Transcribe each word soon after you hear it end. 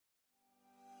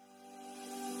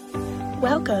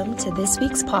Welcome to this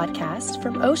week's podcast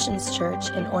from Oceans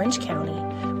Church in Orange County.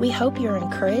 We hope you're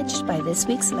encouraged by this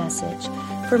week's message.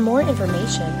 For more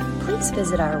information, please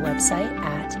visit our website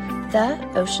at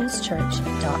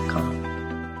theoceanschurch.com. We're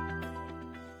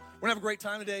going to have a great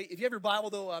time today. If you have your Bible,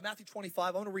 though, Matthew 25,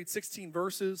 I'm going to read 16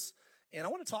 verses, and I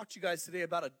want to talk to you guys today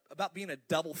about being a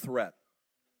double threat.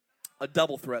 A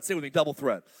double threat. Say it with me, double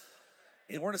threat.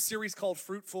 And we're in a series called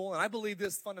Fruitful, and I believe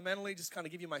this fundamentally, just kind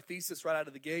of give you my thesis right out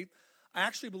of the gate. I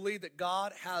actually believe that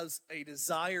God has a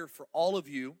desire for all of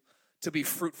you to be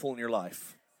fruitful in your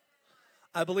life.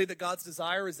 I believe that God's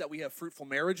desire is that we have fruitful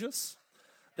marriages,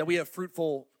 that we have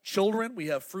fruitful children, we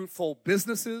have fruitful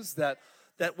businesses, that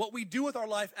what we do with our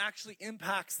life actually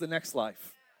impacts the next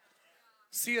life.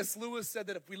 C.S. Lewis said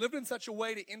that if we lived in such a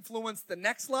way to influence the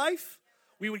next life,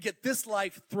 we would get this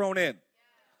life thrown in.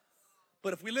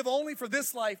 But if we live only for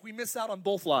this life, we miss out on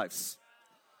both lives.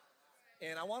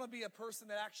 And I want to be a person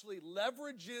that actually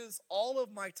leverages all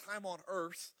of my time on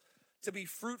earth to be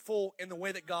fruitful in the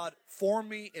way that God formed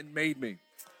me and made me.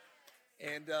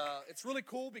 And it's really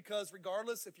cool because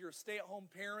regardless if you're a stay-at-home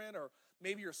parent or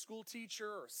maybe you're a school teacher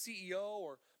or CEO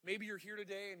or maybe you're here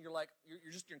today and you're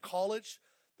just in college,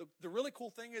 the really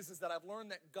cool thing is that I've learned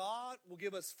that God will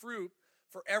give us fruit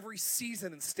for every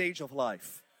season and stage of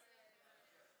life.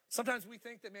 Sometimes we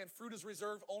think that, fruit is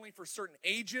reserved only for certain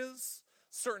ages,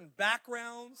 certain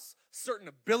backgrounds, certain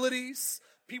abilities,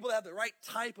 people that have the right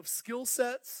type of skill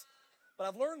sets. But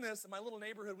I've learned this in my little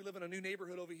neighborhood. We live in a new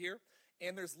neighborhood over here,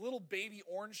 and there's little baby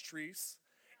orange trees.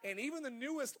 And even the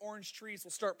newest orange trees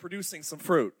will start producing some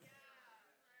fruit.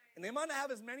 And they might not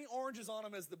have as many oranges on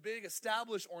them as the big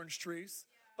established orange trees,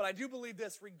 but I do believe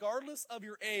this, regardless of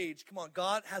your age, come on,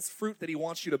 God has fruit that he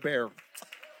wants you to bear.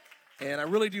 And I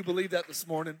really do believe that this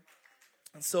morning.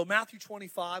 And so Matthew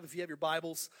 25, if you have your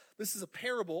Bibles, this is a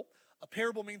parable. A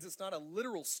parable means it's not a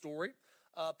literal story.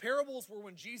 Parables were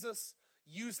when Jesus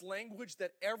used language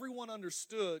that everyone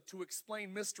understood to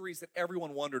explain mysteries that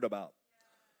everyone wondered about.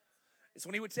 It's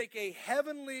when he would take a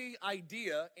heavenly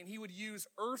idea and he would use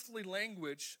earthly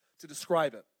language to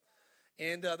describe it.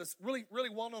 And this really, really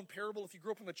well-known parable, if you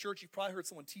grew up in the church, you've probably heard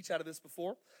someone teach out of this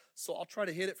before. So I'll try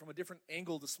to hit it from a different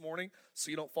angle this morning so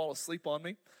you don't fall asleep on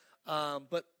me.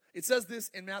 But it says this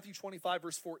in Matthew 25,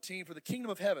 verse 14, for the kingdom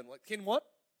of heaven. Like, kingdom what?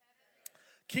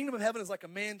 Kingdom of heaven is like a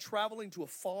man traveling to a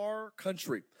far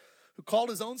country who called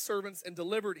his own servants and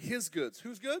delivered his goods.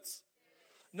 Whose goods?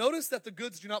 Notice that the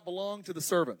goods do not belong to the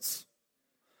servants.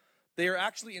 They are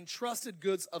actually entrusted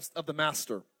goods of the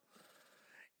master.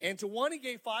 And to one he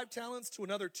gave 5 talents, to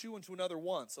another 2, and to another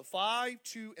 1. So 5,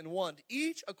 2, and 1,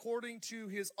 each according to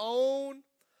his own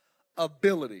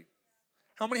ability.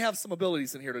 How many have some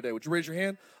abilities in here today? Would you raise your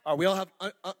hand? We all have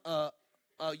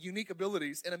unique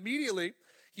abilities. And immediately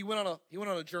he went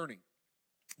on a journey.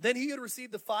 Then he who had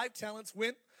received the 5 talents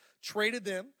went, traded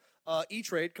them,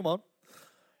 E-Trade, come on,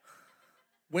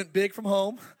 went big from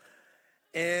home,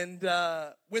 and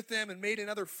with them and made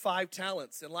another 5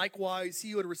 talents. And likewise,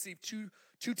 he who had received two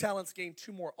talents gained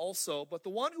 2 more also. But the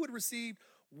one who had received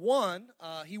 1,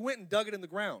 he went and dug it in the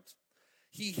ground.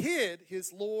 He hid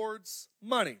his Lord's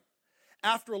money.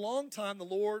 After a long time, the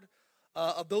Lord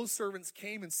of those servants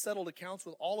came and settled accounts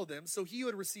with all of them. So he who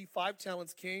had received 5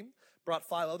 talents came, brought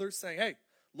 5 others, saying, hey,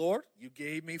 Lord, you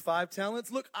gave me 5 talents.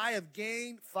 Look, I have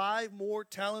gained 5 more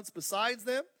talents besides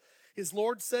them. His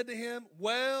Lord said to him,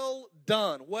 well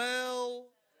done. Well,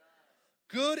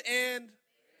 good and,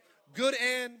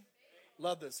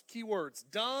 love this, key words,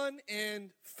 done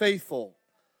and faithful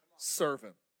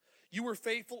servant. You were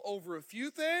faithful over a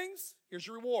few things. Here's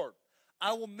your reward.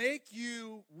 I will make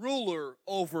you ruler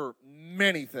over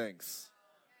many things.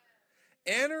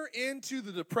 Enter into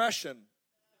the depression.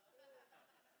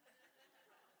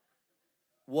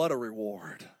 What a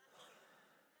reward.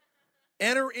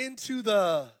 Enter into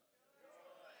the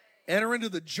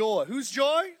joy. Whose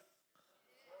joy?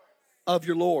 Of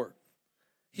your Lord.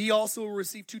 He also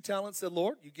received 2 talents, said,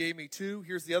 Lord, you gave me 2.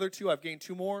 Here's the other 2. I've gained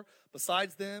 2 more.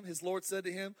 Besides them, his Lord said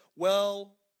to him,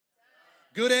 well,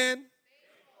 good and,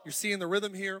 you're seeing the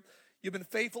rhythm here. You've been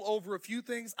faithful over a few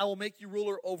things. I will make you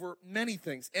ruler over many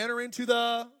things. Enter into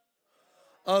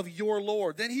of your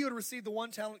Lord. Then he who had received the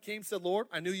 1 talent came, said, Lord,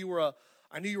 I knew you were a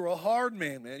hard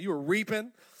man. You were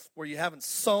reaping where you haven't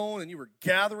sown, and you were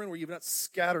gathering where you've not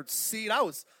scattered seed. I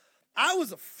was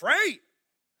afraid.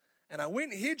 And I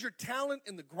went and hid your talent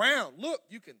in the ground. Look,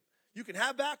 you can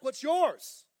have back what's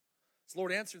yours. His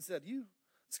Lord answered and said,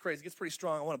 it's crazy. It gets pretty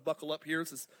strong. I want to buckle up here.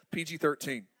 This is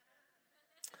PG-13.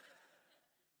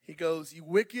 He goes, you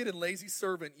wicked and lazy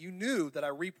servant, you knew that I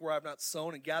reap where I have not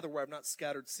sown and gather where I have not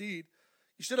scattered seed.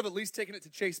 You should have at least taken it to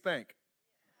Chase Bank.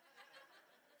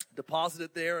 deposit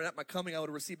it there, and at my coming I would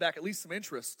receive back at least some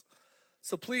interest.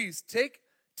 So please, take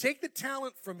the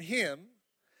talent from him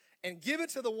and give it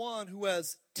to the one who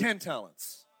has 10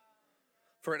 talents.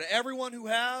 For to everyone who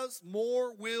has,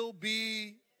 more will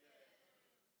be.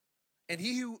 And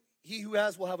he who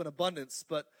has will have an abundance,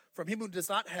 but from him who does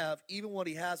not have, even what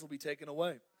he has will be taken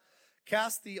away.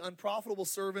 Cast the unprofitable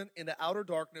servant into outer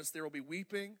darkness. There will be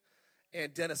weeping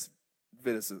and dentist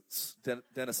visits.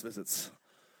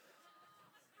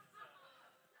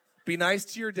 Be nice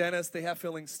to your dentist. They have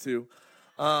fillings too.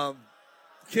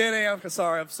 Kidding. I'm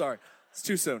sorry. It's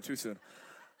too soon.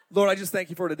 Lord, I just thank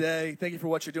you for today. Thank you for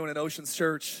what you're doing at Oceans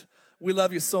Church. We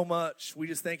love you so much. We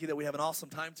just thank you that we have an awesome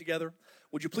time together.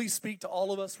 Would you please speak to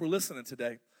all of us? We're listening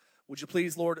today. Would you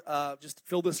please, Lord, just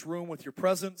fill this room with your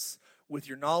presence, with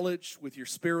your knowledge, with your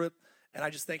spirit. And I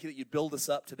just thank you that you build us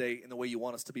up today in the way you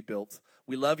want us to be built.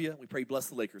 We love you. We pray you bless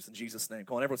the Lakers in Jesus' name.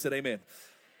 Come on, everyone said amen.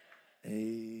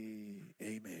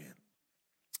 Amen.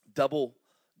 Double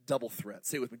threat.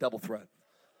 Say it with me, double threat.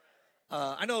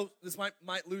 I know this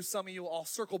might lose some of you. I'll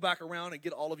circle back around and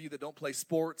get all of you that don't play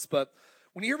sports. But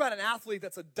when you hear about an athlete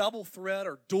that's a double threat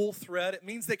or dual threat, it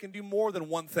means they can do more than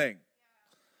one thing.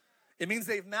 It means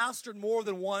they've mastered more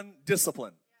than one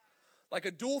discipline. Like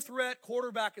a dual threat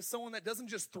quarterback is someone that doesn't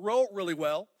just throw it really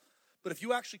well, but if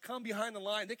you actually come behind the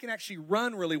line, they can actually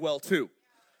run really well too.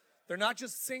 They're not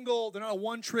just single, they're not a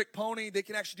one-trick pony. They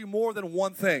can actually do more than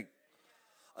one thing.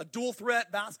 A dual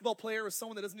threat basketball player is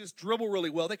someone that doesn't just dribble really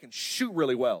well. They can shoot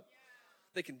really well.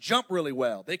 They can jump really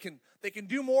well. They can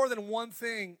do more than one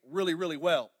thing really, really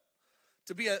well.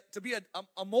 To be a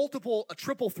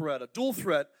triple threat, a dual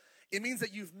threat, it means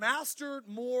that you've mastered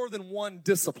more than one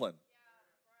discipline.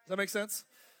 Does that make sense?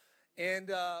 And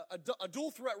a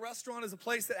dual threat restaurant is a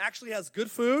place that actually has good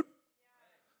food,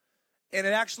 and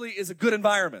it actually is a good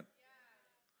environment.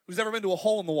 Who's ever been to a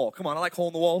hole in the wall? Come on, I like hole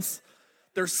in the walls.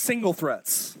 They're single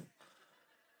threats.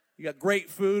 You got great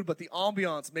food, but the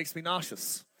ambiance makes me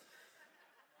nauseous.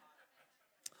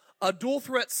 A dual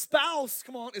threat spouse,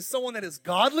 come on, is someone that is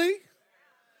godly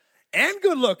and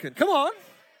good looking. Come on.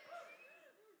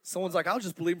 Someone's like, I'll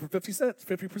just believe him for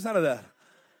 50% of that.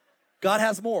 God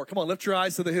has more. Come on, lift your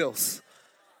eyes to the hills.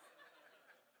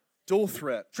 Dual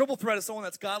threat. Triple threat is someone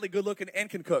that's godly, good looking, and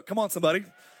can cook. Come on, somebody.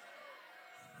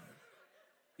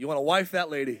 You want to wife that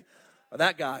lady or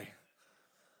that guy.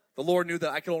 The Lord knew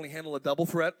that I could only handle a double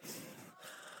threat.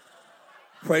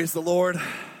 Praise the Lord.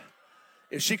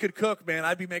 If she could cook, man,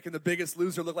 I'd be making the biggest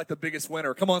loser look like the biggest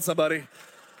winner. Come on, somebody.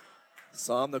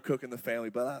 So I'm the cook in the family,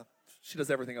 but she does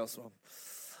everything else well.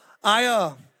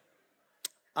 I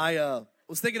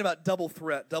was thinking about double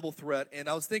threat, and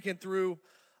I was thinking through,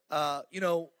 I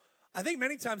think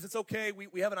many times it's okay.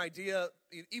 We have an idea,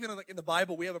 even in the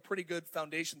Bible, we have a pretty good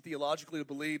foundation theologically to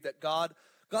believe that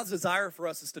God's desire for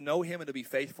us is to know him and to be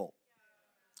faithful.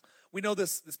 We know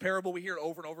this parable. We hear it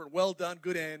over and over. Well done,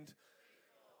 good end.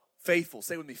 Faithful.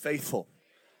 Say with me, faithful.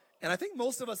 And I think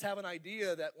most of us have an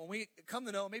idea that when we come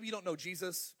to know, maybe you don't know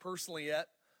Jesus personally yet.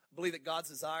 I believe that God's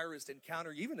desire is to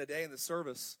encounter you even today in the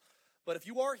service. But if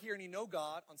you are here and you know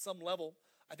God on some level,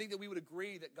 I think that we would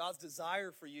agree that God's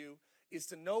desire for you is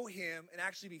to know him and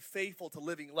actually be faithful to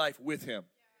living life with him.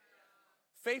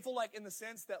 Faithful like in the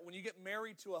sense that when you get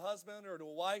married to a husband or to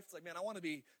a wife, it's like, man, I want to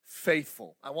be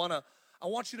faithful. I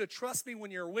want you to trust me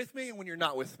when you're with me and when you're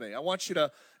not with me. I want you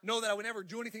to know that I would never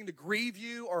do anything to grieve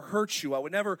you or hurt you. I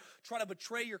would never try to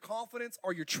betray your confidence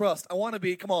or your trust. I want to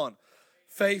be,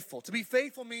 faithful. To be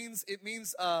faithful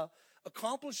means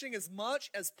accomplishing as much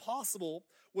as possible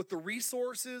with the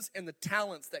resources and the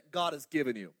talents that God has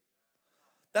given you.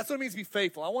 That's what it means to be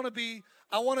faithful. I want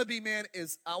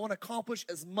to accomplish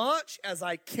as much as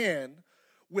I can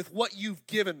with what you've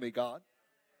given me, God.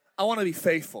 I want to be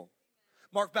faithful.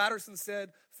 Mark Batterson said,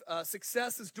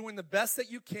 success is doing the best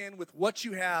that you can with what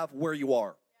you have where you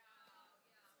are.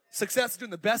 Success is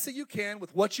doing the best that you can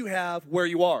with what you have where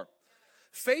you are.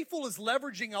 Faithful is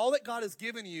leveraging all that God has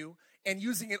given you and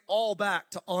using it all back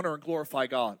to honor and glorify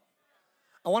God.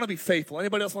 I want to be faithful.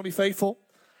 Anybody else want to be faithful?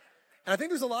 And I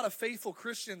think there's a lot of faithful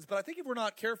Christians, but I think if we're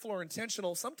not careful or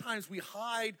intentional, sometimes we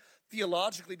hide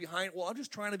theologically behind, well, I'm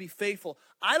just trying to be faithful.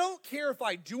 I don't care if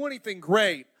I do anything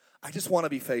great. I just want to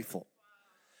be faithful.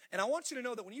 And I want you to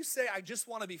know that when you say, I just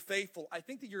want to be faithful, I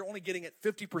think that you're only getting it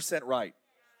 50% right.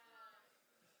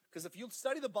 Because if you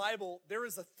study the Bible, there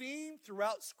is a theme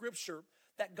throughout Scripture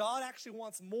that God actually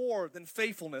wants more than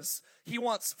faithfulness. He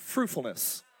wants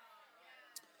fruitfulness.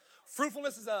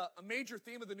 Fruitfulness is a major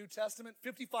theme of the New Testament.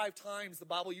 55 times the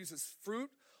Bible uses fruit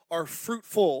or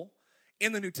fruitful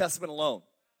in the New Testament alone.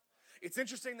 It's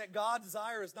interesting that God's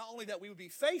desire is not only that we would be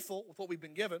faithful with what we've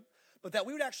been given, but that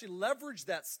we would actually leverage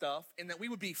that stuff and that we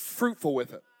would be fruitful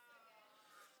with it.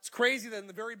 It's crazy that in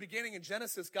the very beginning in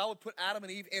Genesis, God would put Adam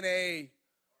and Eve in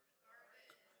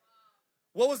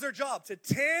what was their job? To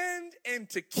tend and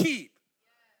to keep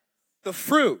the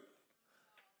fruit.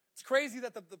 It's crazy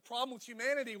that the problem with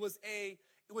humanity was a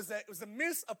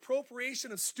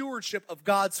misappropriation of stewardship of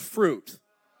God's fruit.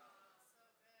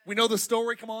 We know the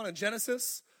story, come on, in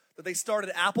Genesis, that they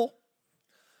started Apple.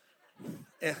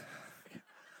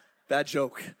 Bad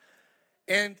joke.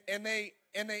 And they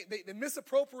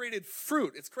misappropriated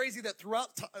fruit. It's crazy that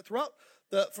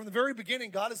from the very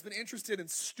beginning, God has been interested in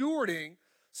stewarding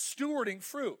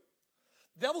fruit.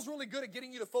 The devil's really good at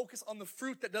getting you to focus on the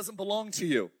fruit that doesn't belong to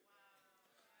you.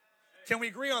 Can we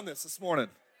agree on this morning?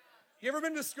 You ever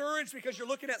been discouraged because you're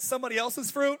looking at somebody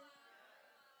else's fruit?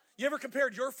 You ever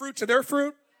compared your fruit to their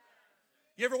fruit?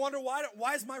 You ever wonder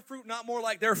why is my fruit not more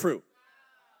like their fruit?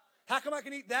 How come I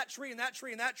can eat that tree and that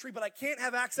tree and that tree, but I can't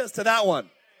have access to that one?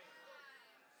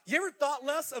 You ever thought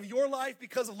less of your life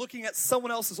because of looking at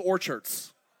someone else's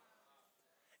orchards?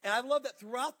 And I love that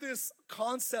throughout this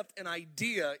concept and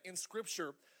idea in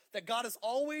Scripture, that God has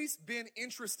always been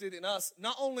interested in us,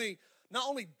 not only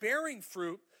bearing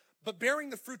fruit, but bearing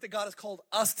the fruit that God has called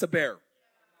us to bear.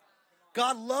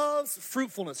 God loves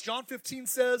fruitfulness. John 15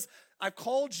 says, I've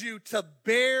called you to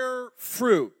bear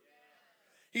fruit.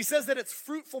 He says that it's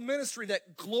fruitful ministry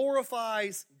that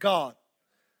glorifies God.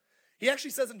 He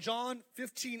actually says in John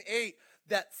 15:8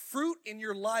 that fruit in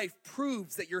your life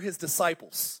proves that you're his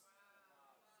disciples.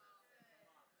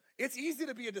 It's easy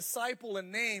to be a disciple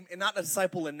in name and not a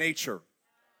disciple in nature.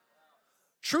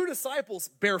 True disciples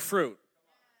bear fruit.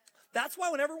 That's why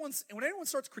when anyone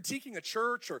starts critiquing a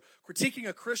church or critiquing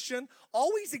a Christian,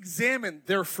 always examine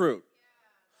their fruit.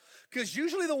 Because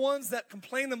usually the ones that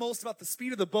complain the most about the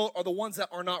speed of the boat are the ones that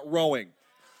are not rowing.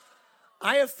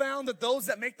 I have found that those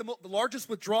that make the largest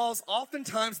withdrawals,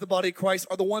 oftentimes the body of Christ,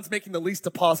 are the ones making the least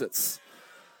deposits.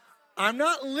 I'm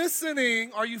not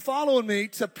listening, are you following me,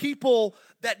 to people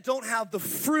that don't have the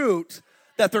fruit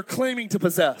that they're claiming to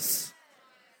possess.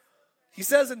 He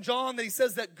says in John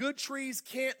that good trees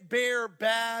can't bear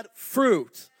bad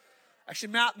fruit.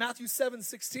 Actually, Matthew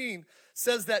 7:16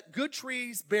 says that good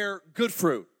trees bear good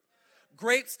fruit.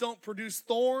 Grapes don't produce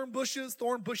thorn bushes.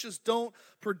 Thorn bushes don't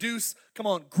produce,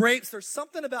 grapes. There's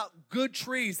something about good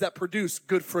trees that produce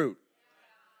good fruit.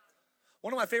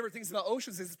 One of my favorite things about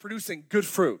Oceans is producing good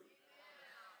fruit.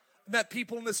 I met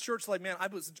people in this church like, man, I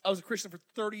was a Christian for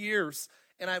 30 years,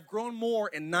 and I've grown more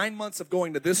in 9 months of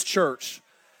going to this church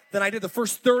than I did the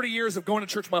first 30 years of going to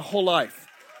church my whole life.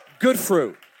 Good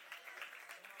fruit.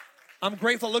 I'm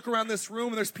grateful to look around this room,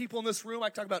 and there's people in this room. I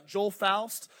talk about Joel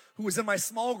Faust, who was in my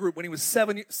small group when he was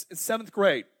in 7th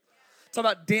grade. Talk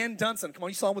about Dan Dunson. Come on,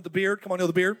 you saw him with the beard. Come on, know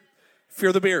the beard?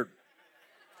 Fear the beard.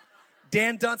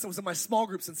 Dan Dunson was in my small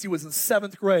group since he was in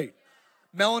 7th grade.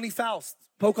 Melanie Faust,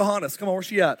 Pocahontas. Come on, where's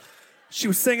she at? She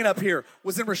was singing up here.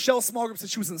 Was in Rochelle's small group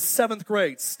since she was in 7th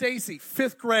grade. Stacy,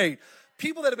 5th grade.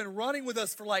 People that have been running with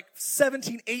us for like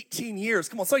 17, 18 years.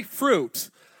 Come on, say fruit.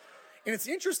 And it's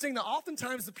interesting that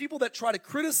oftentimes the people that try to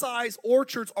criticize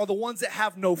orchards are the ones that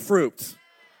have no fruit.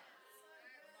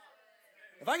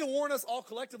 If I can warn us all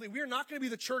collectively, we are not going to be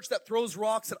the church that throws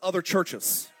rocks at other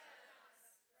churches.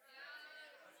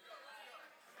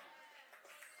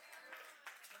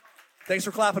 Thanks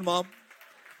for clapping, Mom.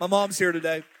 My mom's here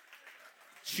today.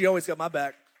 She always got my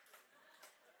back.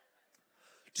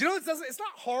 Do you know it's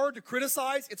not hard to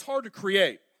criticize, it's hard to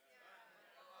create.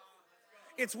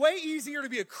 It's way easier to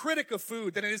be a critic of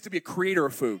food than it is to be a creator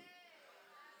of food.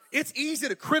 It's easy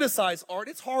to criticize art.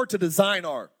 It's hard to design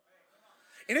art.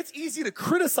 And it's easy to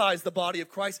criticize the body of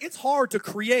Christ. It's hard to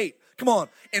create,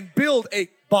 and build a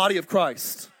body of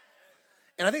Christ.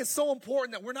 And I think it's so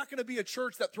important that we're not going to be a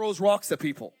church that throws rocks at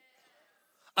people.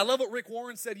 I love what Rick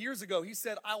Warren said years ago. He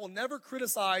said, I will never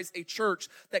criticize a church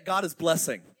that God is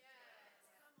blessing.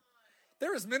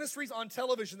 There is ministries on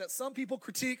television that some people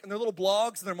critique in their little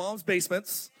blogs in their mom's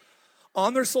basements,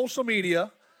 on their social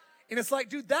media. And it's like,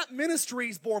 dude, that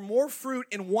ministry's bore more fruit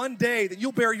in one day than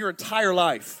you'll bear your entire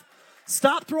life.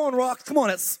 Stop throwing rocks. Come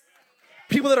on, it's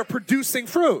people that are producing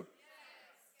fruit.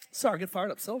 Sorry, get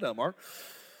fired up. Settle down, Mark.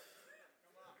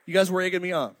 You guys were egging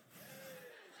me on.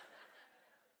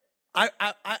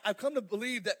 I've come to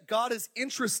believe that God is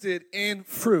interested in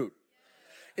fruit.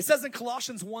 It says in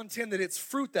Colossians 1:10 that it's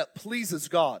fruit that pleases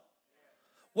God.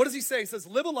 What does he say? He says,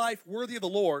 live a life worthy of the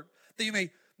Lord, that you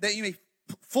may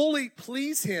fully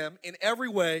please him in every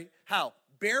way. How?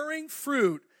 Bearing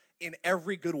fruit in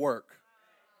every good work.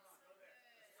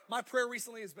 My prayer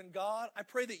recently has been, God, I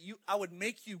pray that I would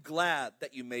make you glad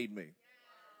that you made me.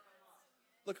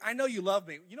 Look, I know you love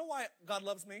me. You know why God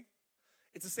loves me?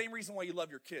 It's the same reason why you love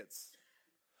your kids.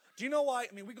 Do you know why?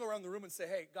 I mean, we go around the room and say,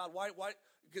 hey, God, why?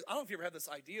 Because I don't know if you ever had this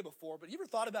idea before, but you ever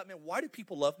thought about, man, why do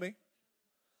people love me?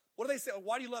 What do they say?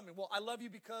 Why do you love me? Well, I love you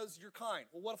because you're kind.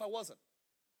 Well, what if I wasn't?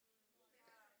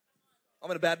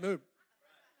 I'm in a bad mood.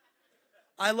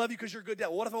 I love you because you're a good dad.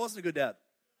 Well, what if I wasn't a good dad?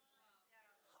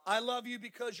 I love you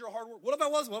because you're hard work. What if I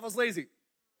wasn't? What if I was lazy?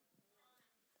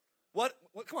 What?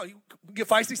 Come on, you get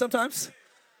feisty sometimes?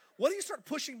 What do you start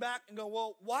pushing back and go,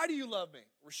 well, why do you love me?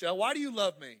 Rochelle, why do you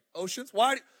love me? Oceans,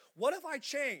 what if I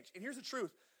change? And here's the truth.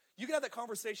 You can have that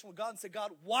conversation with God and say, God,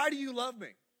 why do you love me?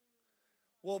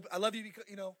 Well, I love you because,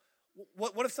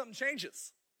 what if something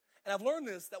changes? And I've learned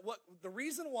this, that the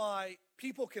reason why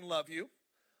people can love you,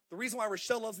 the reason why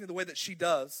Rochelle loves me the way that she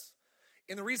does,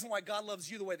 and the reason why God loves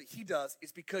you the way that he does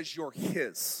is because you're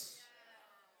his.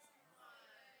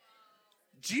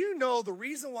 Do you know the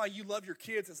reason why you love your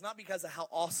kids is not because of how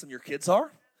awesome your kids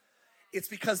are? It's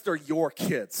because they're your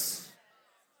kids.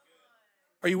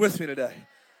 Are you with me today?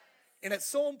 And it's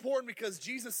so important because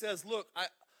Jesus says, look,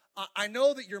 I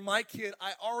know that you're my kid.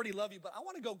 I already love you, but I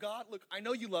want to go, God, look, I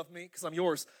know you love me because I'm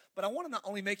yours, but I want to not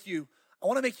only make you, I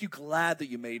want to make you glad that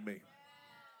you made me.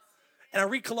 And I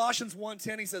read Colossians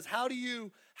 1:10. He says, how do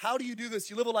you do this?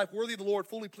 You live a life worthy of the Lord,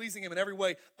 fully pleasing him in every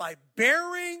way by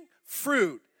bearing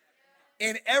fruit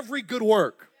in every good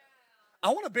work.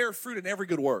 I want to bear fruit in every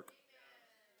good work.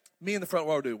 Me in the front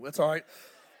row do. That's all right.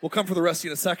 We'll come for the rest of you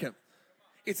in a second.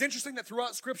 It's interesting that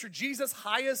throughout Scripture, Jesus'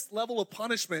 highest level of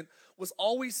punishment was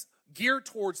always geared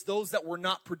towards those that were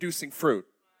not producing fruit.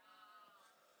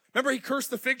 Remember, he cursed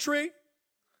the fig tree?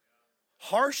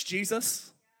 Harsh,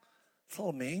 Jesus. It's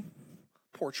all me.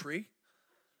 Poor tree.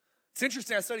 It's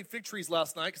interesting, I studied fig trees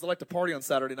last night because I like to party on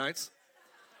Saturday nights.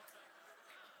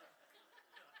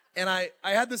 And I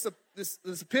had this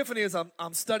epiphany as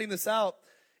I'm studying this out,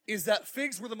 is that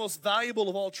figs were the most valuable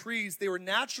of all trees. They were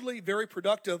naturally very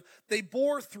productive. They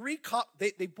bore three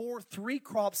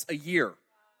crops a year.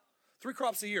 3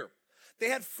 crops a year. They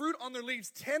had fruit on their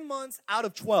leaves 10 months out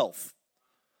of 12.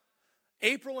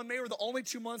 April and May were the only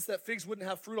 2 months that figs wouldn't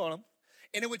have fruit on them.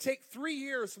 And it would take 3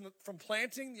 years from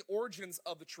planting the origins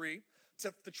of the tree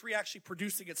to the tree actually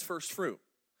producing its first fruit.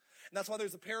 And that's why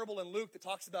there's a parable in Luke that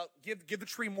talks about give the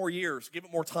tree more years, give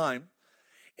it more time.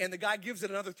 And the guy gives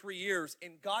it another 3 years,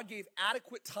 and God gave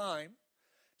adequate time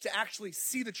to actually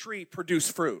see the tree produce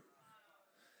fruit.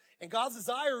 And God's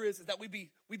desire is that we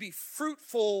be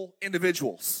fruitful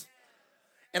individuals.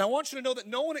 And I want you to know that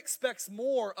no one expects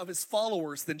more of his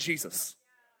followers than Jesus.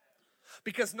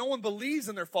 Because no one believes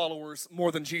in their followers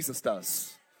more than Jesus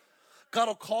does. God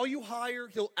will call you higher,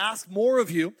 he'll ask more of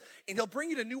you, and he'll bring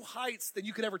you to new heights than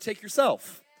you could ever take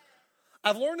yourself.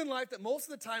 I've learned in life that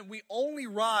most of the time we only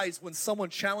rise when someone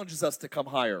challenges us to come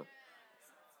higher.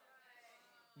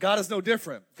 God is no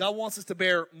different. God wants us to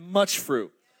bear much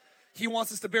fruit. He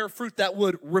wants us to bear fruit that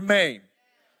would remain.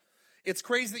 It's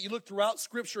crazy that you look throughout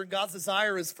Scripture and God's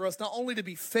desire is for us not only to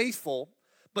be faithful,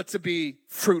 but to be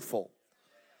fruitful.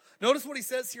 Notice what he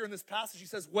says here in this passage. He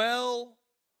says, well,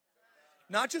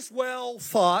 not just well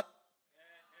thought,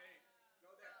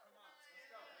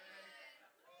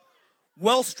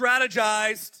 well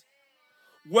strategized,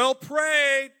 well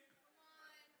prayed,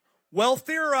 well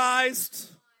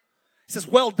theorized. He says,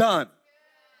 well done.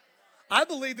 I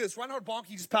believe this. Reinhard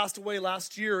Bonnke just passed away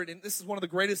last year, and this is one of the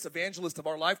greatest evangelists of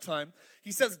our lifetime.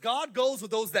 He says, God goes with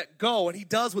those that go, and he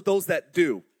does with those that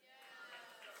do.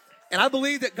 And I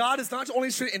believe that God is not only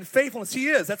in faithfulness, he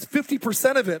is. That's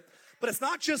 50% of it. But it's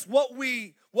not just what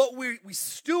we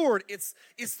steward.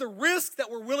 It's the risk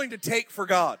that we're willing to take for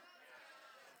God.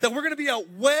 That we're going to be a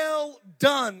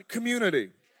well-done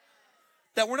community.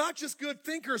 That we're not just good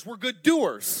thinkers, we're good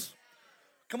doers.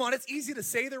 Come on, it's easy to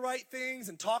say the right things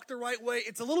and talk the right way.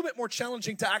 It's a little bit more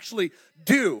challenging to actually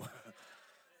do.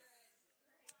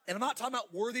 And I'm not talking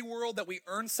about worthy world that we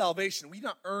earn salvation. We do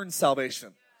not earn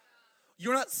salvation.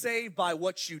 You're not saved by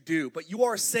what you do, but you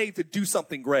are saved to do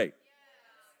something great.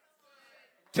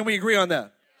 Can we agree on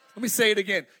that? Let me say it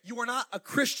again. You are not a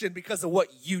Christian because of what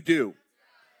you do.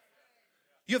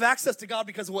 You have access to God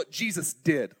because of what Jesus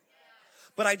did.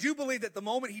 But I do believe that the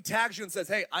moment he tags you and says,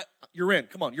 hey, you're in.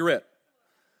 Come on, you're it.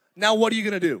 Now what are you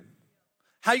going to do?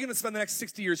 How are you going to spend the next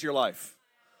 60 years of your life?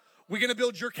 We going to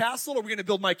build your castle or are we going to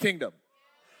build my kingdom?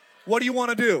 What do you want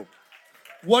to do?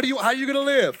 How are you going to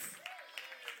live?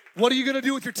 What are you going to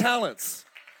do with your talents?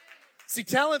 See,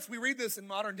 talents, we read this in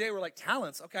modern day. We're like,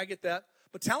 talents, okay, I get that.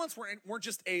 But talents weren't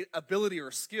just an ability or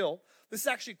a skill. This is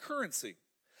actually currency.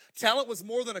 Talent was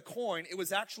more than a coin. It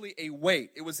was actually a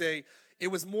weight. It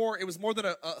was more than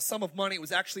a sum of money. It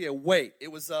was actually a weight.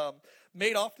 It was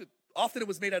made often it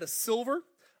was made out of silver,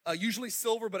 usually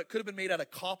silver, but it could have been made out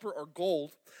of copper or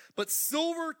gold. But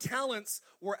silver talents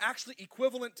were actually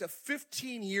equivalent to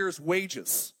 15 years'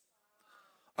 wages.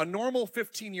 A normal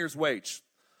 15 years' wage.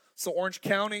 So Orange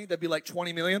County, that'd be like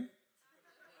 20 million.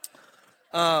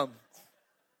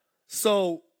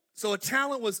 So a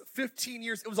talent was 15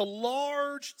 years. It was a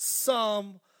large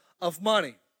sum of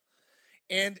money.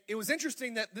 And it was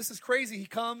interesting that this is crazy. He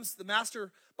comes, the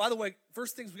master, by the way,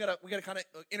 first things we gotta kind of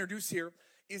introduce here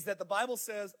is that the Bible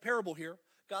says, parable here,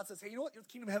 God says, hey, you know what the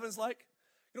kingdom of heaven is like?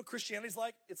 You know what Christianity is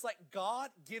like? It's like God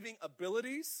giving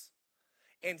abilities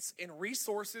and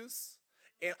resources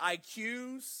and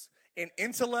IQs and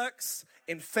intellects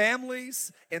and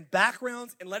families and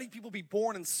backgrounds and letting people be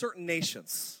born in certain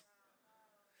nations.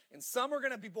 And some are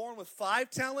going to be born with 5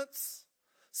 talents.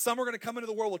 Some are going to come into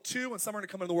the world with 2, and some are going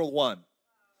to come into the world with 1.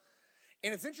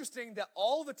 And it's interesting that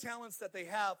all the talents that they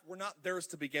have were not theirs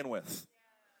to begin with.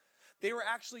 They were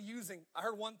actually using, I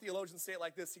heard one theologian say it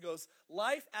like this. He goes,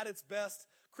 life at its best,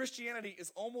 Christianity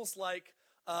is almost like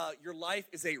your life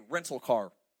is a rental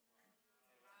car.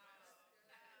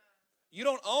 You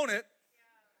don't own it.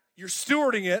 You're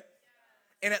stewarding it.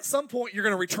 And at some point, you're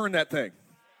going to return that thing.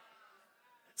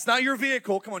 It's not your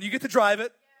vehicle. Come on, you get to drive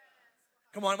it.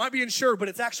 Come on, it might be insured, but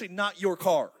it's actually not your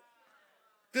car.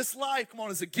 This life, come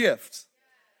on, is a gift.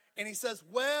 And he says,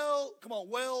 well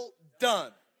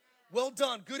done. Well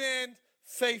done, good and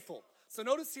faithful. So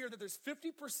notice here that there's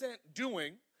 50%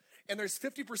 doing and there's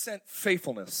 50%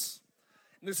 faithfulness.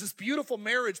 And there's this beautiful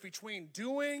marriage between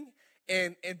doing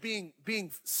and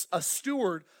being a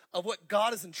steward of what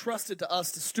God has entrusted to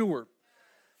us to steward.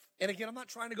 And again, I'm not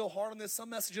trying to go hard on this. Some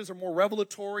messages are more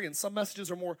revelatory and some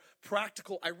messages are more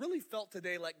practical. I really felt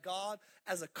today like God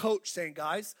as a coach saying,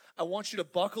 guys, I want you to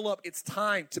buckle up. It's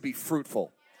time to be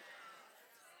fruitful.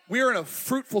 We are in a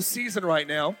fruitful season right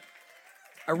now.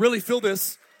 I really feel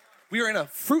this. We are in a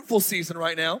fruitful season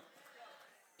right now.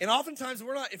 And oftentimes, if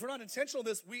we're not intentional in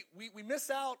this, we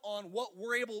miss out on what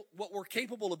we're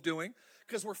capable of doing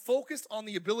because we're focused on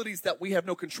the abilities that we have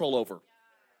no control over.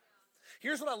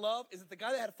 Here's what I love is that the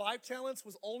guy that had 5 talents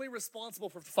was only responsible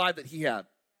for the 5 that he had.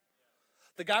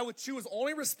 The guy with 2 was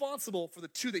only responsible for the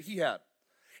 2 that he had.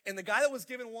 And the guy that was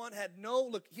given 1 had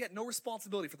no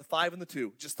responsibility for the 5 and the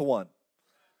 2, just the 1.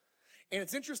 And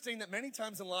it's interesting that many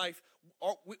times in life,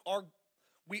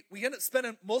 we end up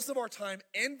spending most of our time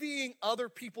envying other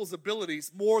people's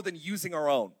abilities more than using our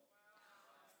own.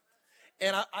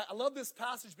 And I love this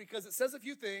passage because it says a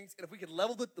few things, and if we could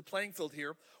level the playing field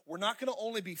here, we're not going to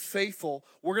only be faithful,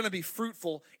 we're going to be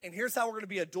fruitful. And here's how we're going to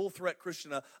be a dual threat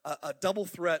Christian, a double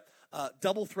threat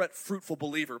fruitful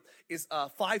believer. Is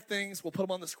 5 things. We'll put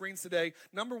them on the screens today.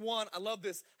 Number 1, I love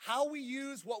this. How we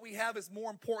use what we have is more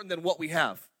important than what we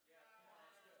have.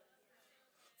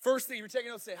 First thing, you're taking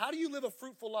notes, say, how do you live a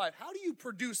fruitful life? How do you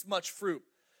produce much fruit?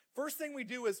 First thing we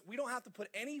do is we don't have to put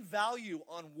any value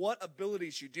on what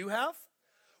abilities you do have.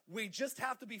 We just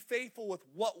have to be faithful with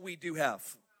what we do have.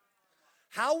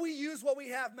 How we use what we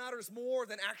have matters more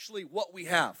than actually what we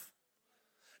have.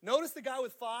 Notice the guy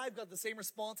with 5 got the same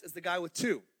response as the guy with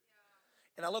 2.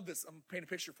 And I love this. I'm painting a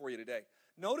picture for you today.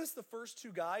 Notice the first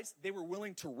 2 guys, they were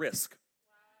willing to risk.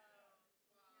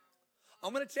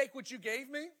 I'm going to take what you gave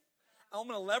me. I'm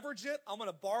going to leverage it. I'm going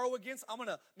to borrow against. I'm going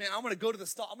to go to the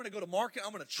stock. I'm going to go to market.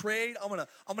 I'm going to trade. I'm going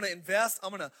to invest.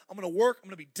 I'm going to work. I'm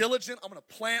going to be diligent. I'm going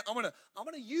to plant. I'm going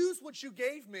to use what you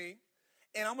gave me,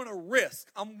 and I'm going to risk.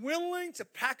 I'm willing to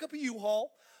pack up a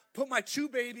U-Haul, put my 2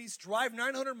 babies, drive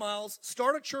 900 miles,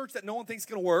 start a church that no one thinks is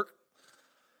going to work,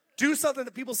 do something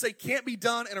that people say can't be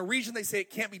done in a region they say it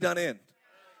can't be done in.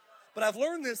 But I've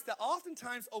learned this, that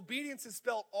oftentimes obedience is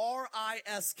spelled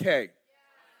R-I-S-K.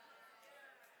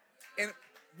 And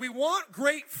we want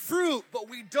great fruit, but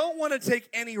we don't want to take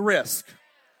any risk.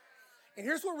 And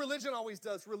here's what religion always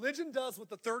does. Religion does what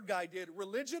the third guy did.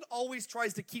 Religion always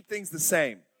tries to keep things the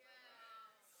same.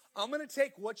 I'm going to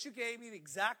take what you gave me, the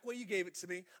exact way you gave it to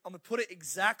me. I'm going to put it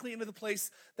exactly into the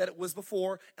place that it was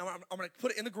before. And I'm going to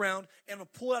put it in the ground. And I'm going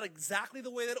to pull it out exactly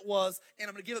the way that it was. And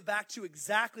I'm going to give it back to you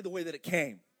exactly the way that it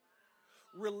came.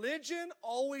 Religion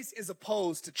always is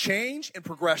opposed to change and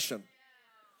progression.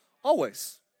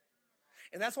 Always.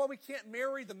 And that's why we can't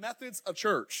marry the methods of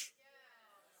church.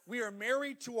 We are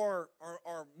married to our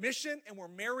mission and we're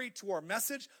married to our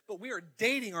message, but we are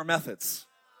dating our methods.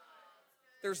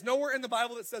 There's nowhere in the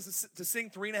Bible that says to sing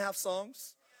 3.5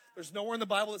 songs. There's nowhere in the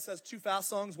Bible that says 2 fast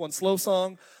songs, 1 slow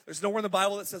song. There's nowhere in the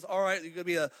Bible that says, all right, you're going to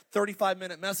be a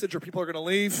 35-minute message or people are going to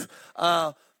leave.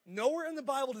 Nowhere in the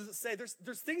Bible does it say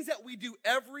there's things that we do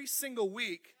every single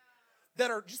week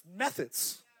that are just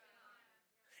methods.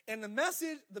 And the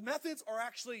methods are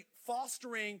actually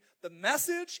fostering the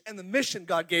message and the mission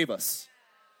God gave us.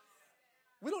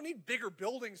 We don't need bigger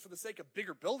buildings for the sake of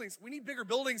bigger buildings. We need bigger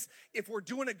buildings if we're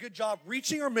doing a good job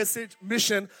reaching our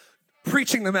mission,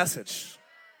 preaching the message. Does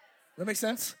that make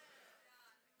sense?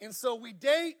 And so we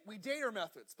date our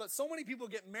methods, but so many people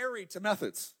get married to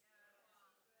methods.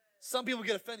 Some people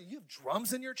get offended. You have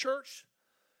drums in your church?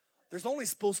 There's only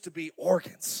supposed to be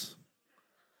organs.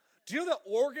 Do you know that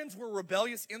organs were a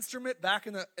rebellious instrument back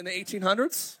in the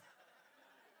 1800s?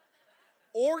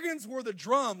 Organs were the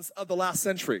drums of the last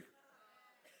century.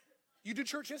 You do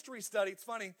church history study, it's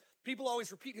funny. People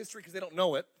always repeat history because they don't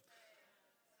know it.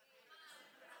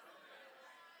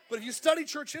 But if you study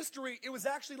church history, it was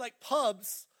actually like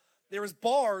pubs. There was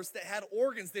bars that had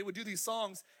organs. They would do these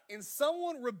songs. And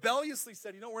someone rebelliously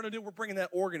said, you know what we're going to do? We're bringing that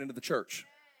organ into the church.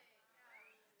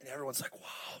 And everyone's like,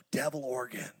 wow, devil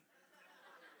organ.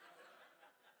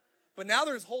 But now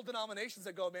there's whole denominations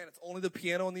that go, man, it's only the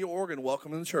piano and the organ.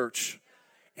 Welcome to the church.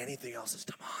 Anything else is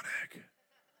demonic.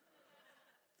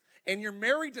 And you're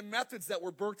married to methods that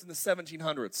were birthed in the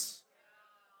 1700s.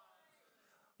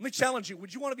 Let me challenge you.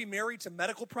 Would you want to be married to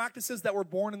medical practices that were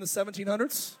born in the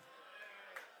 1700s?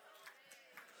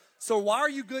 So why are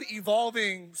you good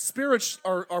evolving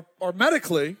or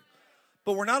medically,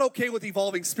 but we're not okay with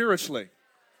evolving spiritually?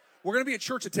 We're going to be a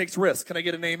church that takes risks. Can I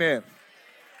get an amen?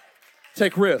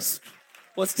 Take risk.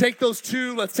 Let's take those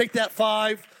 2. Let's take that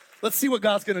 5. Let's see what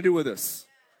God's going to do with this.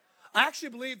 I actually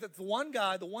believe that the one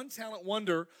guy, the one talent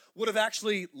wonder, would have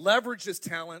actually leveraged his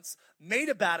talents, made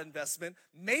a bad investment,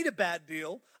 made a bad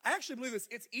deal. I actually believe this.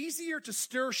 It's easier to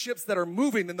stir ships that are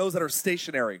moving than those that are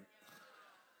stationary.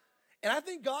 And I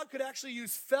think God could actually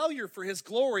use failure for his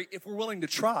glory if we're willing to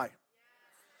try.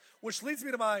 Which leads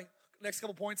me to my next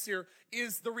couple points here,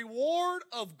 is the reward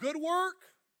of good work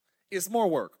is more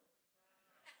work.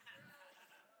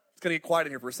 It's going to get quiet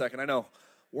in here for a second. I know.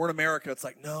 We're in America. It's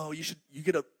like, no, you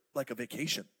get a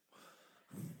vacation.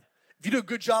 If you do a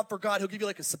good job for God, he'll give you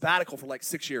like a sabbatical for like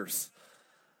 6 years.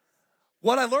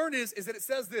 What I learned is that it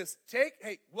says this,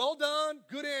 hey, well done,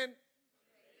 good in.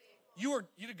 You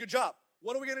did a good job.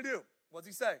 What are we going to do? What does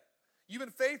he say? You've been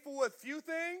faithful with few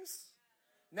things.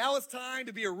 Now it's time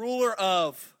to be a ruler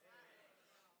of.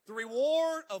 The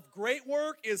reward of great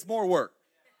work is more work.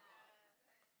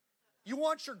 You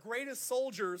want your greatest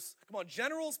soldiers, come on,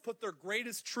 generals put their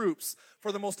greatest troops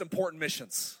for the most important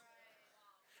missions.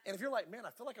 And if you're like, man,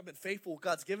 I feel like I've been faithful with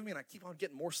God's given me and I keep on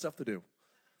getting more stuff to do.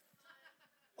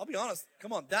 I'll be honest,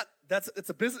 come on, it's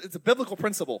a biblical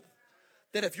principle.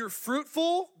 That if you're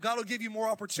fruitful, God will give you more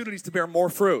opportunities to bear more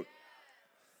fruit.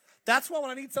 That's why when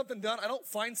I need something done, I don't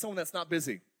find someone that's not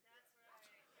busy.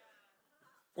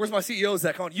 Where's my CEOs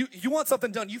at? Come on, you want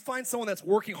something done, you find someone that's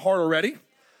working hard already.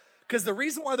 Because the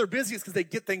reason why they're busy is because they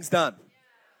get things done.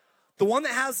 The one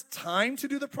that has time to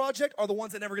do the project are the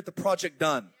ones that never get the project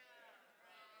done.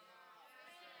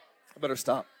 I better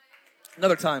stop.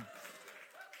 Another time.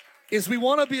 Is we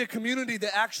want to be a community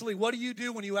that actually, what do you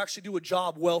do when you actually do a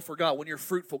job well for God? When you're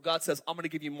fruitful, God says, I'm going to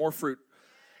give you more fruit.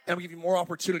 And I'm going to give you more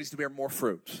opportunities to bear more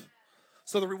fruit.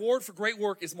 So the reward for great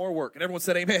work is more work. And everyone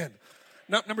said amen.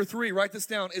 Number 3, write this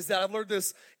down, is that I've learned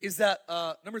this, is that,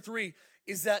 number 3,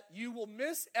 is that you will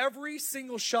miss every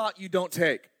single shot you don't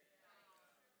take.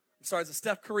 I'm sorry, it's a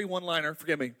Steph Curry one-liner,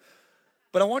 forgive me.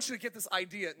 But I want you to get this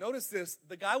idea. Notice this,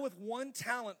 the guy with one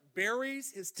talent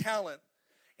buries his talent.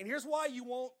 And here's why you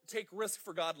won't take risk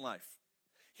for God in life.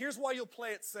 Here's why you'll play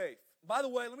it safe. By the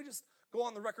way, let me just go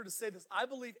on the record to say this. I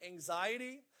believe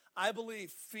anxiety, I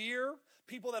believe fear,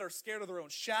 people that are scared of their own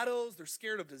shadows, they're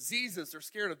scared of diseases, they're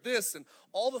scared of this, and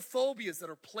all the phobias that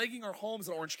are plaguing our homes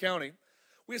in Orange County.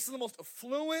 We have some of the most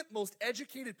affluent, most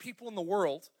educated people in the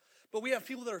world, but we have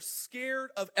people that are scared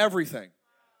of everything.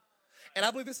 And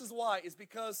I believe this is why, is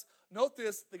because, note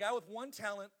this, the guy with one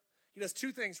talent, he does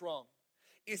 2 things wrong.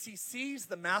 Is he sees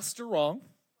the master wrong,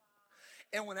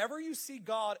 and whenever you see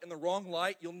God in the wrong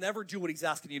light, you'll never do what he's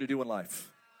asking you to do in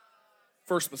life.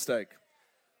 First mistake.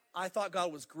 I thought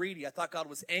God was greedy. I thought God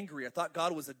was angry. I thought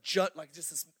God was just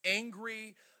this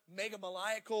angry,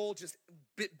 megamaniacal, just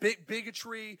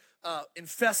bigotry,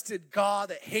 infested God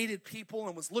that hated people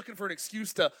and was looking for an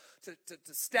excuse to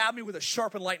stab me with a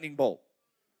sharpened lightning bolt.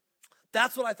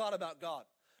 That's what I thought about God.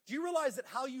 Do you realize that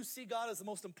how you see God is the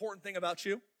most important thing about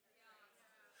you?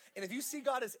 And if you see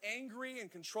God as angry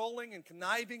and controlling and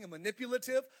conniving and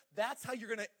manipulative, that's how you're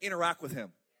going to interact with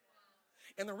him.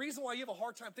 And the reason why you have a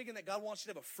hard time thinking that God wants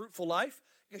you to have a fruitful life,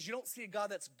 because you don't see a God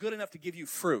that's good enough to give you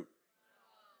fruit.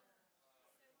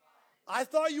 I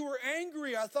thought you were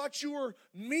angry. I thought you were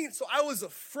mean. So I was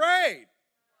afraid.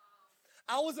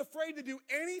 I was afraid to do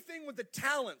anything with the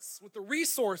talents, with the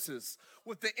resources,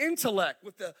 with the intellect,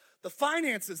 with the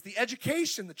finances, the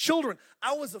education, the children.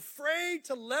 I was afraid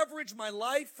to leverage my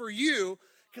life for you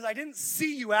because I didn't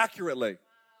see you accurately.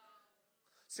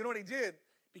 So you know what he did?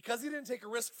 Because he didn't take a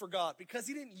risk for God, because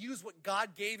he didn't use what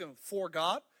God gave him for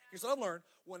God, here's what I've learned.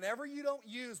 Whenever you don't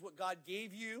use what God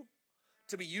gave you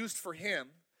to be used for him,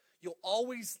 you'll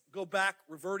always go back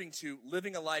reverting to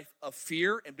living a life of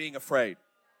fear and being afraid.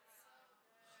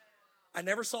 I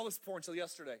never saw this before until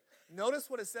yesterday. Notice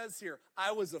what it says here.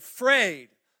 I was afraid,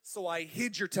 so I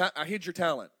hid your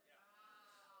talent.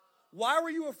 Why were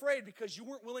you afraid? Because you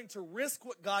weren't willing to risk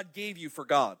what God gave you for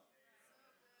God.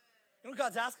 You know what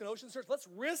God's asking Ocean Church? Let's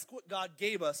risk what God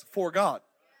gave us for God.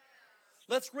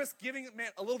 Let's risk giving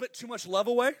a little bit too much love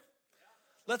away.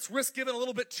 Let's risk giving a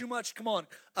little bit too much,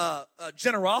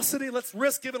 generosity. Let's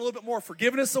risk giving a little bit more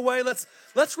forgiveness away. Let's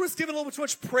risk giving a little bit too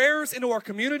much prayers into our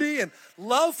community and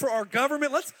love for our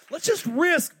government. Let's just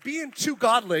risk being too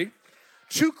godly,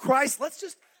 too Christ. Let's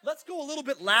go a little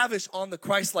bit lavish on the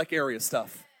Christ-like area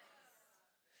stuff.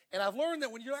 And I've learned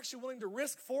that when you're actually willing to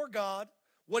risk for God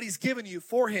what he's given you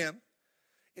for him,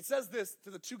 it says this to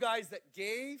the two guys that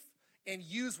gave and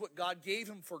used what God gave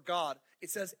him for God. It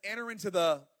says, enter into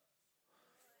the,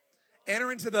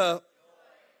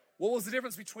 what was the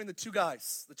difference between the two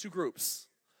guys, the two groups?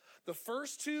 The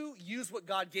first two used what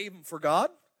God gave them for God,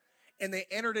 and they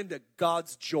entered into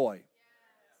God's joy.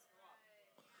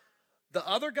 The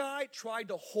other guy tried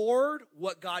to hoard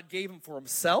what God gave him for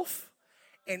himself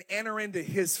and enter into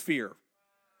his fear.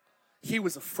 He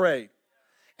was afraid.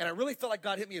 And I really felt like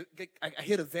God hit me. I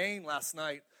hit a vein last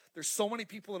night. There's so many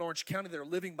people in Orange County that are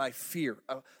living by fear.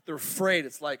 They're afraid.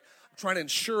 It's like I'm trying to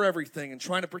ensure everything and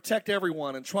trying to protect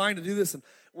everyone and trying to do this. And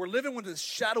we're living with this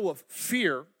shadow of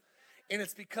fear. And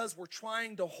it's because we're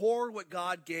trying to hoard what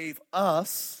God gave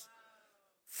us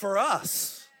for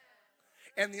us.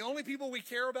 And the only people we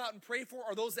care about and pray for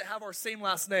are those that have our same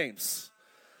last names.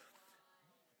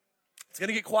 It's going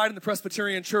to get quiet in the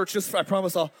Presbyterian church. I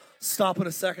promise I'll stop in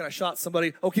a second. I shot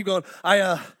somebody. Oh, keep going.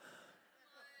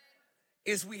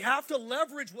 Is we have to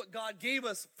leverage what God gave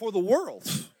us for the world,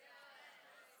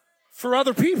 for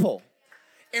other people.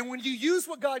 And when you use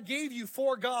what God gave you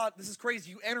for God, this is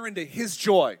crazy, you enter into his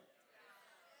joy.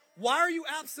 Why are you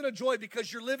absent of joy?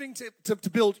 Because you're living to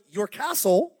build your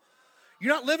castle.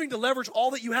 You're not living to leverage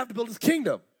all that you have to build his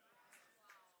kingdom.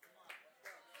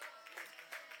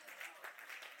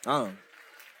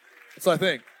 That's what I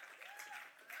think.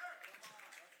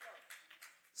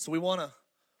 So we want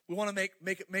to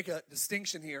make a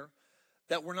distinction here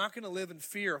that we're not going to live in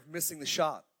fear of missing the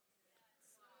shot.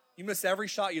 You miss every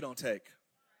shot you don't take.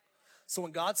 So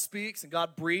when God speaks and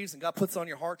God breathes and God puts on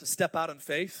your heart to step out in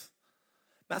faith,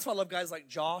 that's why I love guys like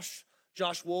Josh.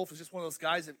 Josh Wolf is just one of those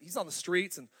guys that he's on the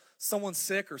streets and someone's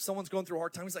sick or someone's going through a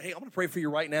hard time. He's like, hey, I'm going to pray for you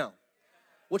right now.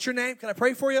 What's your name? Can I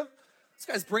pray for you? This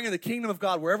guy's bringing the kingdom of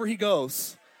God wherever he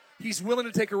goes. He's willing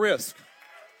to take a risk.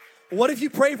 What if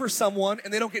you pray for someone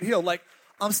and they don't get healed? Like,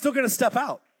 I'm still going to step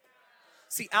out.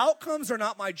 See, outcomes are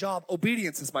not my job.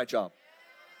 Obedience is my job.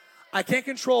 I can't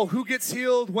control who gets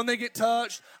healed, when they get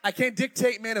touched. I can't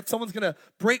dictate, man, if someone's going to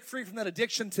break free from that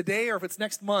addiction today or if it's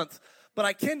next month. But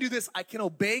I can do this. I can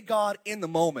obey God in the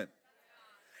moment.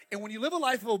 And when you live a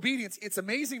life of obedience, it's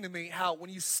amazing to me how when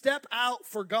you step out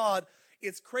for God,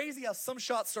 it's crazy how some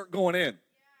shots start going in.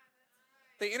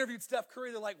 They interviewed Steph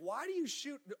Curry. They're like, why do you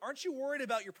shoot? Aren't you worried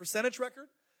about your percentage record?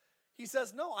 He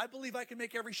says, no, I believe I can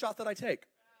make every shot that I take.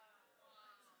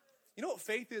 You know what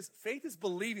faith is? Faith is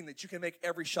believing that you can make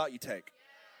every shot you take.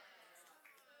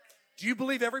 Do you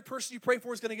believe every person you pray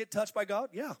for is going to get touched by God?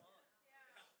 Yeah.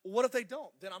 Well, what if they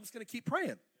don't? Then I'm just going to keep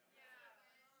praying.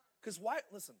 Because why?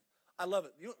 Listen, I love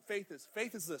it. You know what faith is?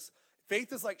 Faith is this.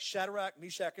 Faith is like Shadrach,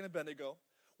 Meshach, and Abednego.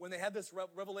 When they had this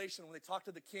revelation, when they talked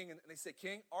to the king, and they said,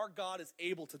 King, our God is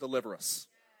able to deliver us.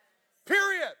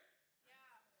 Period.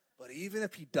 But even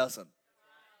if he doesn't,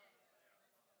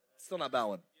 still not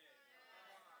bowing.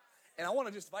 And I want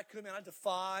to just, if I could, man, I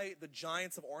defy the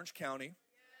giants of Orange County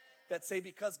that say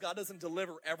because God doesn't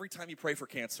deliver every time you pray for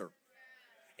cancer.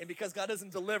 And because God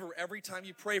doesn't deliver every time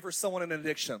you pray for someone in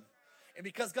addiction. And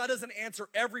because God doesn't answer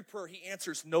every prayer, he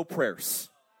answers no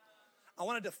prayers. I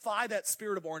want to defy that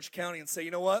spirit of Orange County and say, you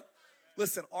know what?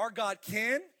 Listen, our God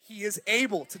can. He is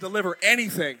able to deliver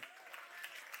anything.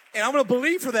 And I'm going to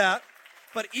believe for that.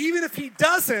 But even if he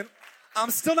doesn't,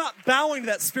 I'm still not bowing to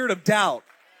that spirit of doubt.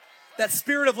 That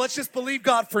spirit of let's just believe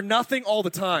God for nothing all the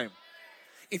time.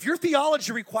 If your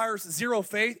theology requires zero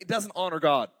faith, it doesn't honor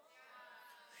God.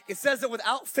 It says that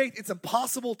without faith, it's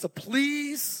impossible to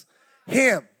please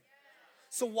him.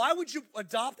 So why would you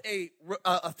adopt a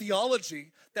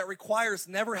theology that requires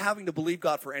never having to believe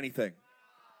God for anything?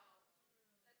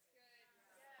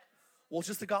 Well, it's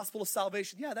just the gospel of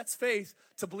salvation. Yeah, that's faith,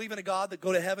 to believe in a God that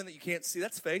go to heaven that you can't see.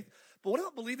 That's faith. But what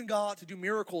about believing God to do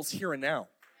miracles here and now?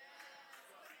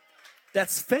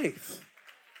 That's faith.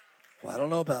 Well, I don't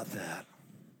know about that.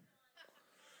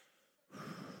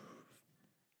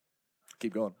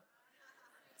 Keep going.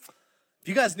 If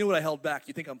you guys knew what I held back,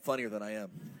 you think I'm funnier than I am.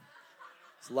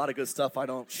 There's a lot of good stuff I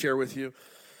don't share with you.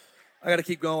 I got to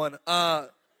keep going.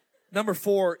 Number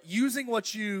 4, using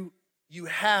what you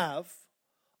have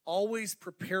always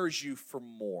prepares you for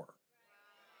more.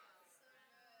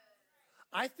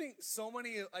 I think so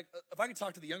many, like, if I can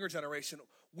talk to the younger generation,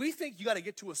 we think you got to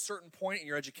get to a certain point in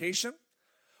your education.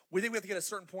 We think we have to get a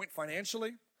certain point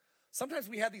financially. Sometimes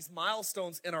we have these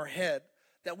milestones in our head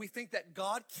that we think that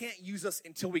God can't use us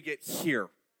until we get here.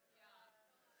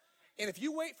 And if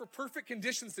you wait for perfect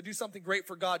conditions to do something great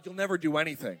for God, you'll never do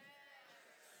anything.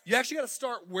 You actually got to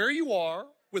start where you are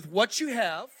with what you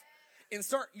have and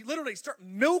literally start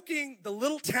milking the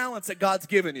little talents that God's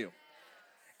given you.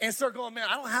 And start going, man,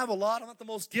 I don't have a lot. I'm not the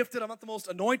most gifted. I'm not the most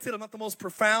anointed. I'm not the most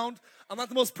profound. I'm not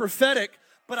the most prophetic.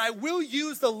 But I will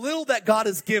use the little that God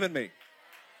has given me.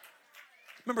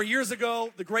 Remember years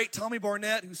ago, the great Tommy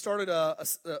Barnett, who started a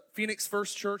Phoenix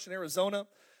First Church in Arizona.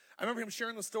 I remember him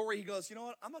sharing the story. He goes, you know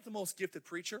what? I'm not the most gifted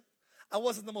preacher. I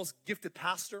wasn't the most gifted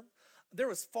pastor. There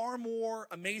was far more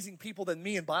amazing people than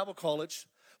me in Bible college.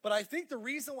 But I think the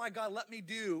reason why God let me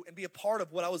do and be a part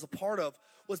of what I was a part of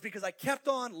was because I kept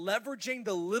on leveraging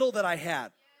the little that I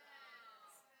had.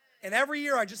 And every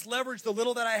year I just leveraged the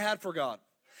little that I had for God.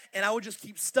 And I would just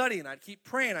keep studying, I'd keep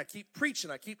praying, I'd keep preaching,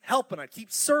 I'd keep helping, I'd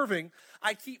keep serving,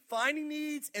 I'd keep finding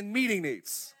needs and meeting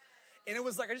needs. And it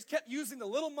was like I just kept using the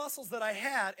little muscles that I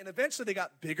had, and eventually they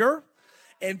got bigger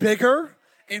and bigger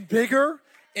and bigger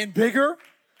and bigger.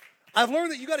 I've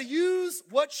learned that you got to use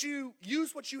what you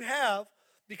have,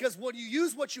 because when you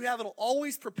use what you have, it'll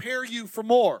always prepare you for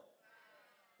more.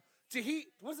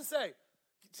 What does it say?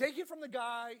 Take it from the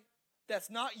guy that's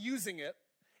not using it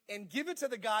and give it to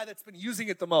the guy that's been using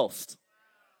it the most.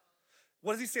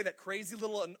 What does he say? That crazy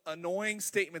little annoying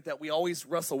statement that we always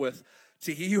wrestle with.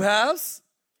 To he who has,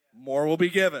 more will be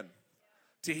given.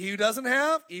 To he who doesn't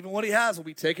have, even what he has will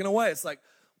be taken away. It's like,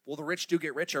 well, the rich do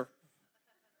get richer.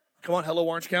 Come on, hello,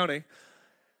 Orange County.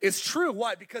 It's true.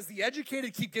 Why? Because the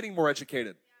educated keep getting more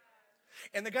educated.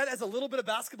 And the guy that has a little bit of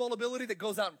basketball ability that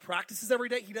goes out and practices every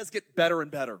day, he does get better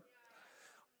and better.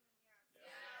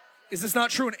 Is this not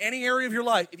true in any area of your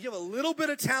life? If you have a little bit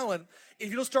of talent, if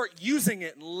you don't start using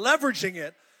it and leveraging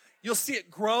it, you'll see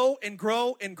it grow and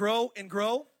grow and grow and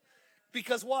grow.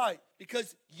 Because why?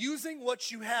 Because using what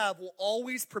you have will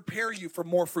always prepare you for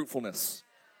more fruitfulness.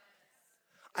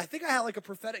 I think I have like a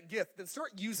prophetic gift. Then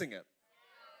start using it.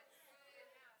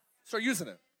 Start using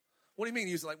it. What do you mean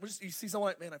using it? Like, you see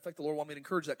someone, man, I feel like the Lord want me to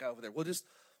encourage that guy over there. Well, just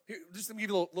let me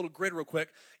give you a little grid real quick.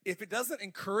 If it doesn't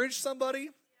encourage somebody,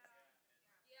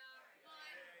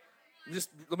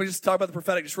 let me just talk about the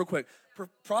prophetic just real quick.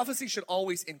 Prophecy should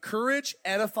always encourage,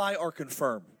 edify, or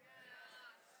confirm.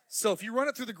 So if you run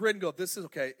it through the grid and go, this is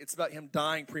okay, it's about him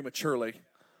dying prematurely,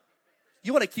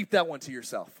 you want to keep that one to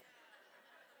yourself.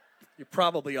 You're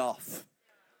probably off.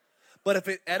 But if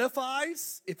it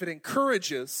edifies, if it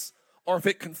encourages, or if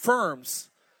it confirms,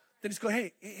 then just go,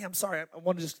 hey, I'm sorry, I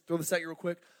want to just throw this at you real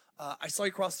quick. I saw you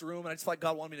across the room, and I just felt like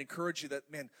God wanted me to encourage you that,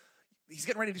 man, he's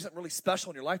getting ready to do something really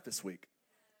special in your life this week.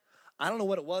 I don't know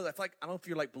what it was. I don't know if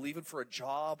you're like believing for a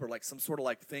job or like some sort of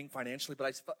like thing financially,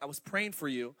 but I was praying for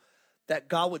you that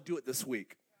God would do it this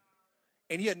week.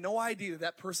 And you had no idea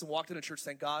that person walked into church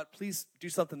saying, God, please do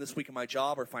something this week in my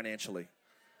job or financially.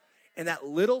 And that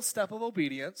little step of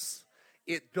obedience,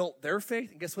 it built their faith.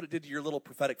 And guess what it did to your little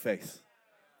prophetic faith?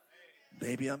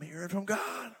 Maybe I'm hearing from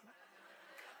God.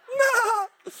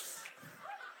 No.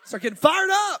 Start getting fired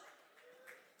up.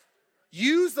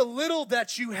 Use the little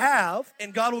that you have,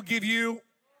 and God will give you.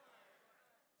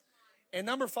 And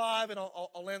number 5, and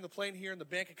I'll land the plane here, and the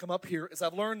band can come up here, is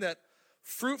I've learned that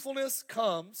fruitfulness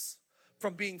comes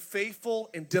from being faithful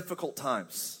in difficult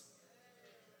times.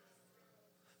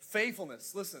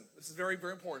 Faithfulness, listen, this is very,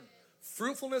 very important.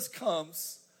 Fruitfulness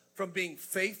comes from being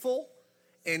faithful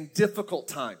in difficult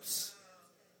times.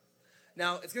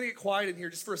 Now, it's going to get quiet in here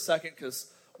just for a second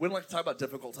because we don't like to talk about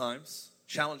difficult times,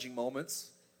 challenging moments.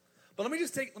 But let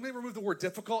me remove the word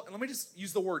difficult, and let me just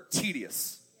use the word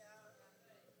tedious.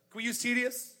 Can we use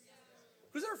tedious?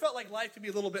 Who's ever felt like life can be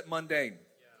a little bit mundane?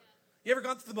 You ever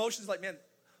gone through the motions like, man,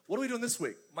 what are we doing this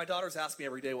week? My daughters ask me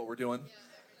every day what we're doing.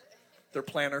 They're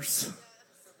planners.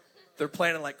 They're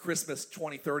planning like Christmas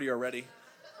 2030 already.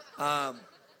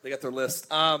 They got their list.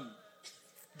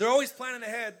 They're always planning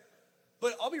ahead.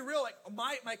 But I'll be real, like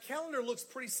my calendar looks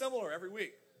pretty similar every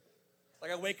week. Like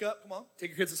I wake up, come on,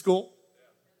 take your kids to school,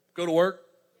 go to work.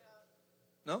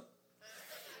 No?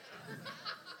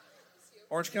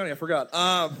 Orange County, I forgot.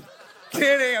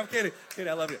 Kidding, I'm kidding.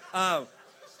 I love you.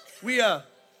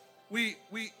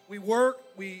 We work,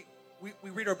 we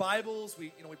read our Bibles,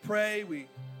 we pray, we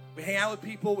hang out with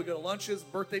people, we go to lunches,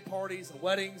 birthday parties, and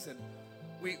weddings, and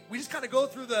we just kind of go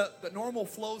through the normal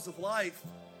flows of life.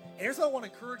 And here's what I want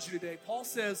to encourage you today. Paul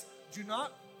says,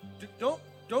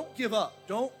 don't give up.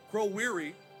 Don't grow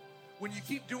weary when you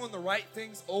keep doing the right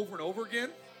things over and over again,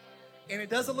 and it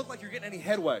doesn't look like you're getting any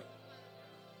headway.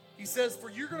 He says, for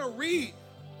you're going to reap.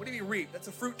 What do you mean reap? That's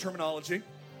a fruit terminology,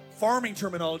 farming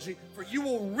terminology. For you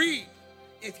will reap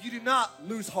if you do not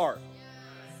lose heart.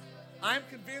 I'm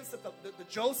convinced that the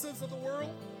Josephs of the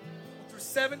world, through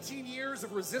 17 years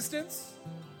of resistance,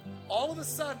 all of a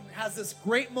sudden has this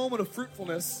great moment of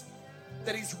fruitfulness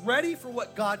that he's ready for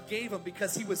what God gave him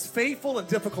because he was faithful in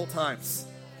difficult times.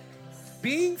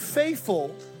 Being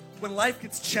faithful when life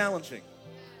gets challenging.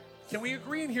 Can we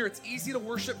agree in here it's easy to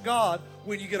worship God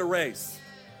when you get a raise?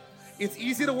 It's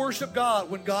easy to worship God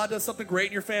when God does something great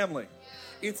in your family.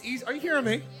 It's easy. Are you hearing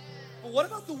me? But what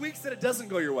about the weeks that it doesn't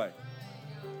go your way?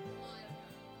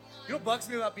 You know what bugs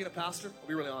me about being a pastor? I'll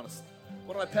be really honest.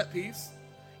 One of my pet peeves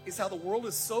is how the world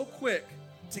is so quick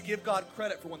to give God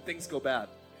credit for when things go bad.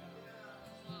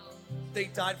 They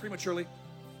died prematurely.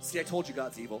 See, I told you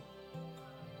God's evil.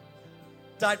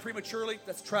 Died prematurely.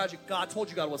 That's tragic. God told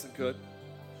you God wasn't good.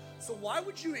 So why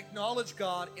would you acknowledge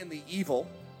God in the evil,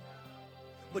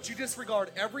 but you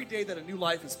disregard every day that a new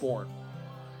life is born?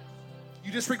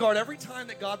 You disregard every time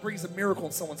that God brings a miracle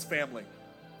in someone's family.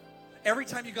 Every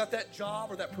time you got that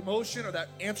job or that promotion or that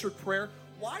answered prayer.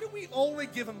 Why do we only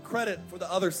give him credit for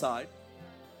the other side?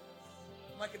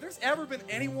 Like, if there's ever been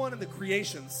anyone in the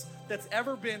creations that's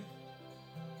ever been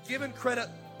given credit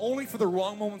only for the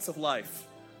wrong moments of life,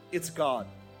 it's God.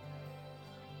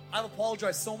 I've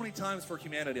apologized so many times for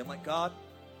humanity. I'm like, God,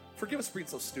 forgive us for being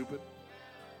so stupid.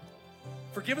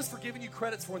 Forgive us for giving you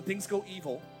credits for when things go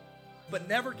evil, but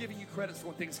never giving you credits for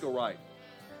when things go right.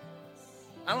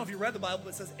 I don't know if you read the Bible,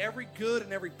 but it says every good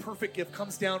and every perfect gift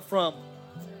comes down from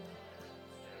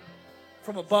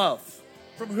above.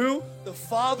 From who? The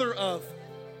Father of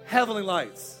heavenly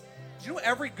lights. Do you know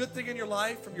every good thing in your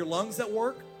life, from your lungs that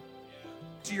work,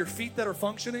 to your feet that are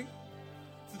functioning,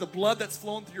 to the blood that's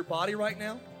flowing through your body right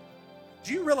now?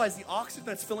 Do you realize the oxygen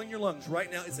that's filling your lungs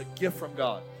right now is a gift from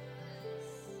God?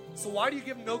 So why do you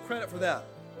give him no credit for that?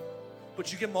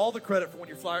 But you give him all the credit for when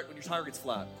your tire gets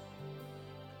flat.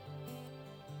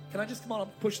 Can I just, come on, I'm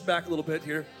pushing back a little bit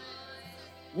here.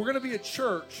 We're going to be a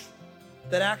church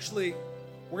that actually,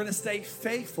 we're going to stay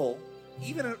faithful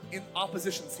even in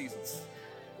opposition seasons.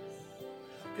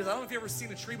 Because I don't know if you've ever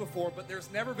seen a tree before, but there's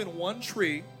never been one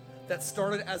tree that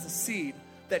started as a seed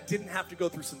that didn't have to go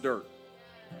through some dirt.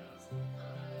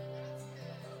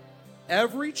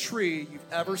 Every tree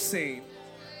you've ever seen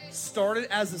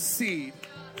started as a seed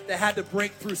that had to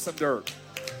break through some dirt.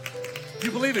 Do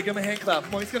you believe it? Give him a hand clap.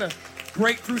 Come on, he's going to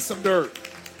break through some dirt.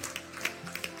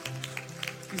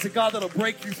 He's a God that'll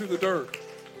break you through the dirt.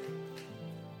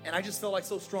 And I just felt like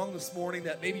so strong this morning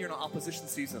that maybe you're in an opposition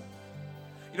season.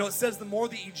 You know, it says the more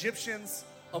the Egyptians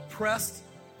oppressed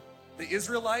the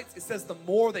Israelites, it says the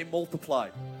more they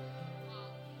multiplied.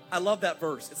 I love that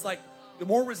verse. It's like the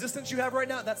more resistance you have right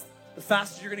now, that's the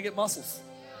faster you're going to get muscles.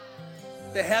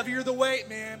 The heavier the weight,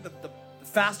 man, the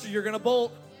faster you're going to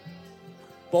bulk.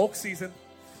 Bulk season.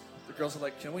 The girls are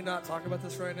like, can we not talk about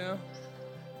this right now?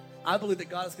 I believe that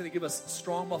God is going to give us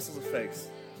strong muscles of faith.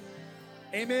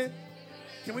 Amen.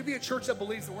 Can we be a church that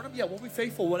believes that we'll be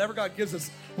faithful whatever God gives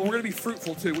us, but we're going to be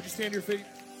fruitful too? Would you stand to your feet?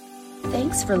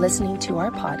 Thanks for listening to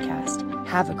our podcast.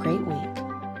 Have a great week.